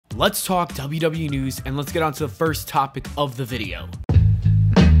let's talk WWE news and let's get on to the first topic of the video.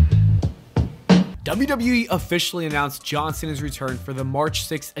 WWE officially announced John Cena's return for the March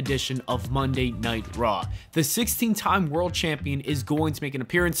 6th edition of Monday Night Raw. The 16-time world champion is going to make an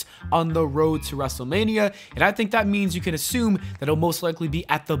appearance on the road to WrestleMania, and I think that means you can assume that it'll most likely be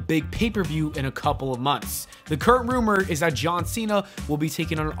at the big pay-per-view in a couple of months. The current rumor is that John Cena will be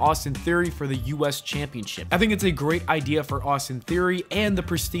taking on Austin Theory for the US Championship. I think it's a great idea for Austin Theory and the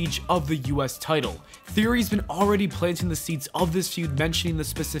prestige of the US title. Theory's been already planting the seeds of this feud, mentioning the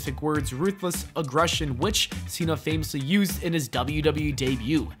specific words ruthless aggression, which Cena famously used in his WWE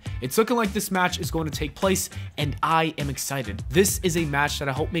debut. It's looking like this match is going to take place, and I am excited. This is a match that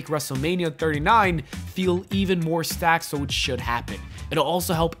I hope make WrestleMania 39 feel even more stacked, so it should happen. It'll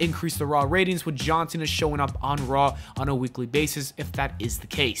also help increase the Raw ratings with John Cena showing up on Raw on a weekly basis if that is the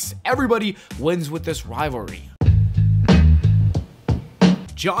case. Everybody wins with this rivalry.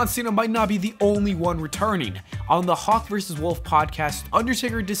 John Cena might not be the only one returning. On the Hawk vs. Wolf podcast,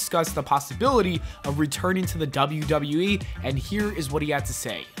 Undertaker discussed the possibility of returning to the WWE, and here is what he had to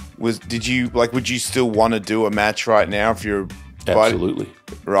say. Would you still want to do a match right now if you're absolutely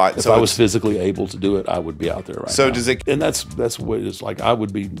right? If I was physically able to do it, I would be out there right now. So does it? And that's what it's like. I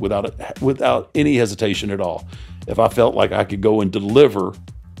would be without any hesitation at all. If I felt like I could go and deliver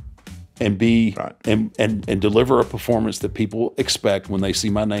and be right. and deliver a performance that people expect when they see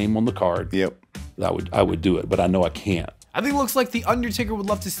my name on the card. Yep. I would do it, but I know I can't. I think it looks like The Undertaker would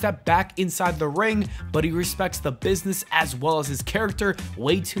love to step back inside the ring, but he respects the business as well as his character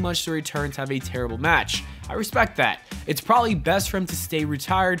way too much to return to have a terrible match. I respect that. It's probably best for him to stay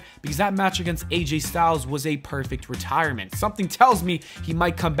retired because that match against AJ Styles was a perfect retirement. Something tells me he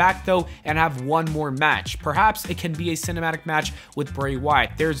might come back though and have one more match. Perhaps it can be a cinematic match with Bray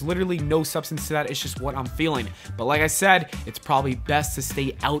Wyatt. There's literally no substance to that, it's just what I'm feeling. But like I said, it's probably best to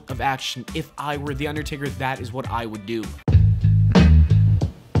stay out of action. If I were The Undertaker, that is what I would do.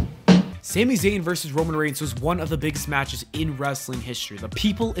 Sami Zayn versus Roman Reigns was one of the biggest matches in wrestling history. The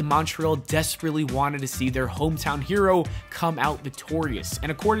people in Montreal desperately wanted to see their hometown hero come out victorious,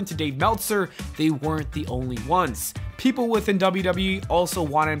 and according to Dave Meltzer, they weren't the only ones. People within WWE also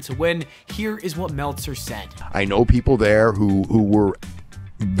wanted him to win. Here is what Meltzer said. I know people there who were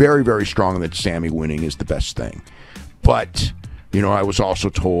very, very strong that Sami winning is the best thing. But, I was also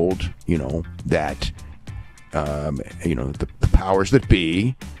told, that, the powers that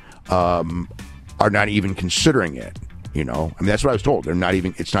be are not even considering it, that's what I was told.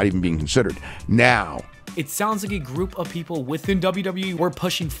 It's not even being considered. Now, it sounds like a group of people within WWE were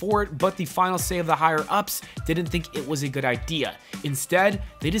pushing for it, but the final say of the higher-ups didn't think it was a good idea. Instead,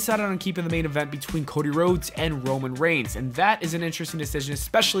 they decided on keeping the main event between Cody Rhodes and Roman Reigns, and that is an interesting decision,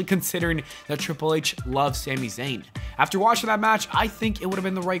 especially considering that Triple H loves Sami Zayn. After watching that match, I think it would have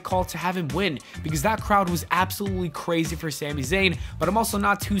been the right call to have him win, because that crowd was absolutely crazy for Sami Zayn, but I'm also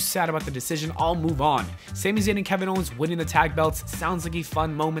not too sad about the decision. I'll move on. Sami Zayn and Kevin Owens winning the tag belts sounds like a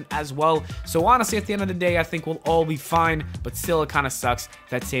fun moment as well, so honestly, at the end of the day, I think we'll all be fine, but still it kind of sucks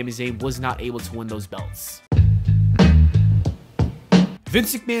that Sami Zayn was not able to win those belts.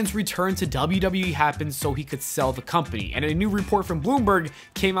 Vince McMahon's return to WWE happened so he could sell the company, and a new report from Bloomberg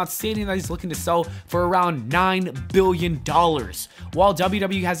came out stating that he's looking to sell for around $9 billion, while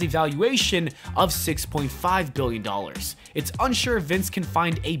WWE has a valuation of $6.5 billion. It's unsure if Vince can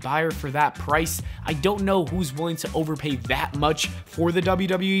find a buyer for that price. I don't know who's willing to overpay that much for the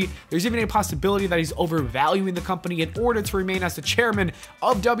WWE. There's even a possibility that he's overvaluing the company in order to remain as the chairman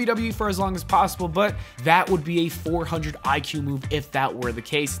of WWE for as long as possible, but that would be a 400 IQ move if that were the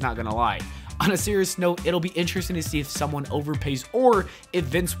case, not gonna lie. On a serious note, it'll be interesting to see if someone overpays or if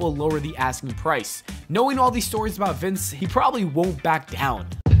Vince will lower the asking price. Knowing all these stories about Vince, he probably won't back down.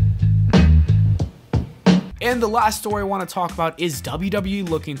 And the last story I want to talk about is WWE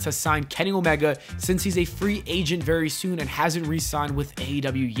looking to sign Kenny Omega since he's a free agent very soon and hasn't re-signed with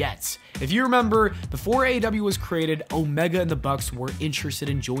AEW yet. If you remember, before AEW was created, Omega and the Bucks were interested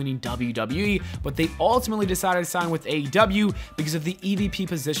in joining WWE, but they ultimately decided to sign with AEW because of the EVP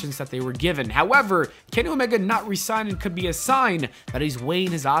positions that they were given. However, Kenny Omega not re-signing could be a sign that he's weighing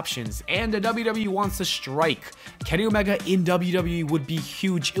his options, and the WWE wants to strike. Kenny Omega in WWE would be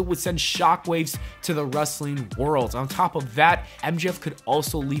huge. It would send shockwaves to the wrestling world. On top of that, MJF could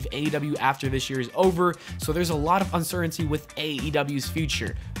also leave AEW after this year is over, so there's a lot of uncertainty with AEW's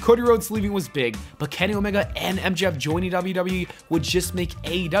future. Cody Rhodes leaving was big, but Kenny Omega and MJF joining WWE would just make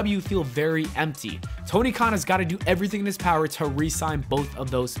AEW feel very empty. Tony Khan has got to do everything in his power to re-sign both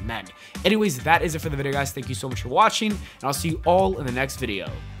of those men. Anyways, that is it for the video, guys. Thank you so much for watching, and I'll see you all in the next video.